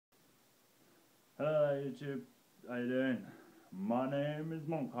YouTube, how you doing? My name is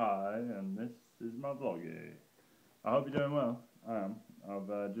Monkaiy and this is my Vlogaiy. I hope you're doing well. I am.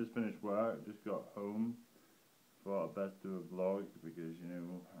 I've just finished work, just got home. Thought I'd best do a vlog because, you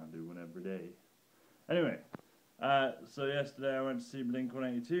know, I do one every day. Anyway, so yesterday I went to see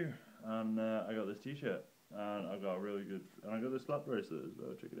Blink-182 and I got this t-shirt and I got a really good, and I got this slap bracelet as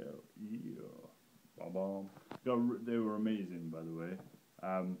well, check it out. Yeah. Bam. They were amazing, by the way.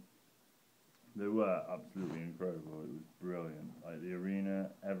 They were absolutely incredible. It was brilliant. Like the arena,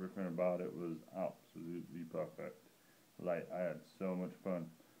 everything about it was absolutely perfect. Like I had so much fun.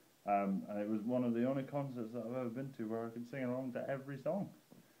 And it was one of the only concerts that I've ever been to where I could sing along to every song.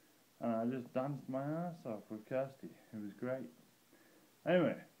 And I just danced my ass off with Kirsty. It was great.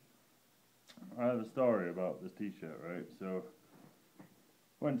 Anyway, I have a story about this t-shirt, right? So,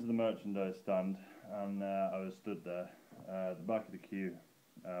 went to the merchandise stand and I was stood there at the back of the queue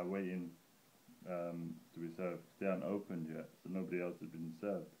waiting to be served. They hadn't opened yet, so nobody else had been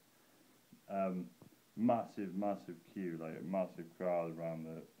served. Massive queue, like a massive crowd around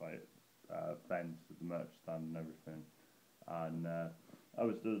the fence of the merch stand and everything. And I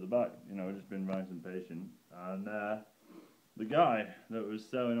was stood at the back, you know, just being nice and patient. And the guy that was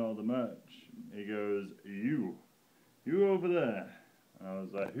selling all the merch, he goes, "You over there." And I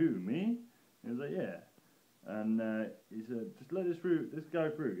was like, "Who, me?" He was like, "Yeah." And he said, "Just let this guy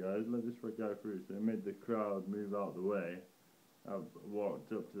through, guys, let this guy through." So he made the crowd move out the way. I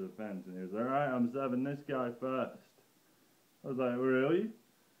walked up to the fence and he was like, "Alright, I'm serving this guy first." I was like, "Really?"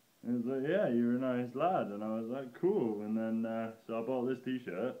 And he was like, "Yeah, you're a nice lad." And I was like, "Cool." And then, so I bought this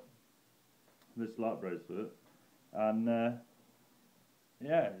t-shirt, this slap bracelet, and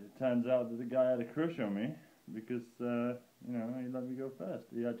yeah, it turns out that the guy had a crush on me because, you know, he let me go first.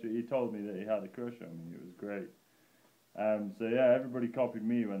 He told me that he had a crush on me. It was great. So yeah, everybody copied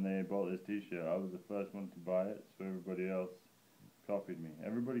me when they bought this t-shirt. I was the first one to buy it, so everybody else copied me.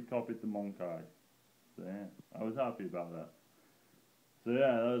 Everybody copied the Monkaiy. So yeah, I was happy about that. So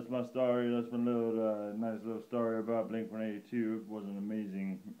yeah, that was my story. That's my little nice little story about Blink-182. It was an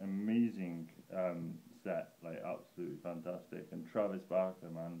amazing set, like absolutely fantastic. And Travis Barker,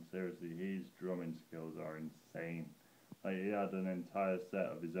 man, seriously, his drumming skills are insane. Like he had an entire set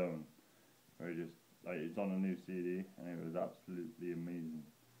of his own, where he just it's on a new CD, and it was absolutely amazing.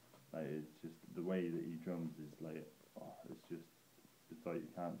 Like it's just the way that he drums is like, oh, it's like you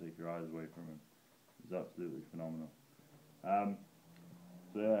can't take your eyes away from him. It's absolutely phenomenal.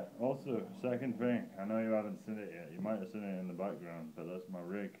 So yeah, also, second thing, I know you haven't seen it yet, you might have seen it in the background, but that's my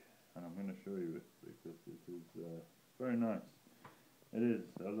rig, and I'm going to show you it, because it is very nice. It is,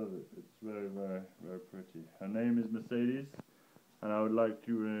 I love it, it's very pretty. Her name is Mercedes, and I would like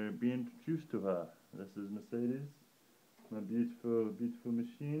to be introduced to her. This is Mercedes, my beautiful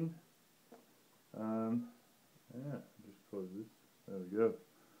machine. Yeah, just close this, there we go.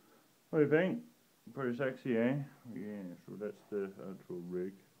 What do you think? Pretty sexy, eh? Yeah, so that's the actual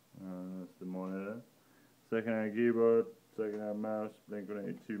rig. That's the monitor. Second-hand keyboard, second-hand mouse,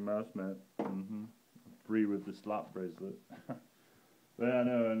 Blink-182 mouse mat. Free with the slap bracelet. But yeah, I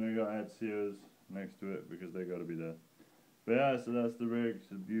know, and we got head seals next to it because they got to be there. But yeah, so that's the rig,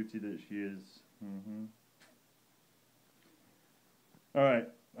 the beauty that she is. Alright,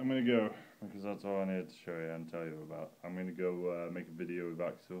 I'm gonna go because that's all I needed to show you and tell you about. I'm gonna go make a video with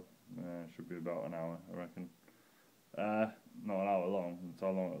Axel. Should be about an hour, I reckon. Not an hour long. That's how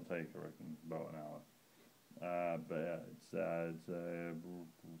long it'll take, I reckon. About an hour. But yeah, it's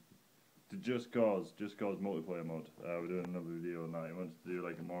the Just Cause multiplayer mod. We're doing another video on that. He wants to do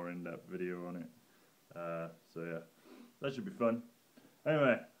like a more in-depth video on it. So yeah, that should be fun.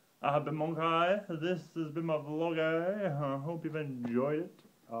 Anyway, I have been Monkaiy. This has been my Vlogaiy. I hope you've enjoyed it.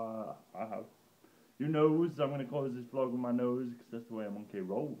 I have. You knows I'm gonna close this vlog with my nose because that's the way a monkey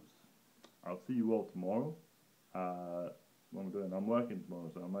rolls. I'll see you all tomorrow. What I'm doing, I'm working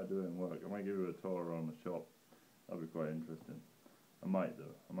tomorrow, so I might do it in work. I might give you a tour around the shop. That'll be quite interesting. I might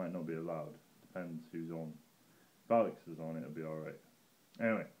though. I might not be allowed. Depends who's on. If Alex is on, it'll be alright.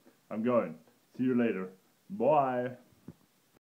 Anyway, I'm going. See you later. Bye.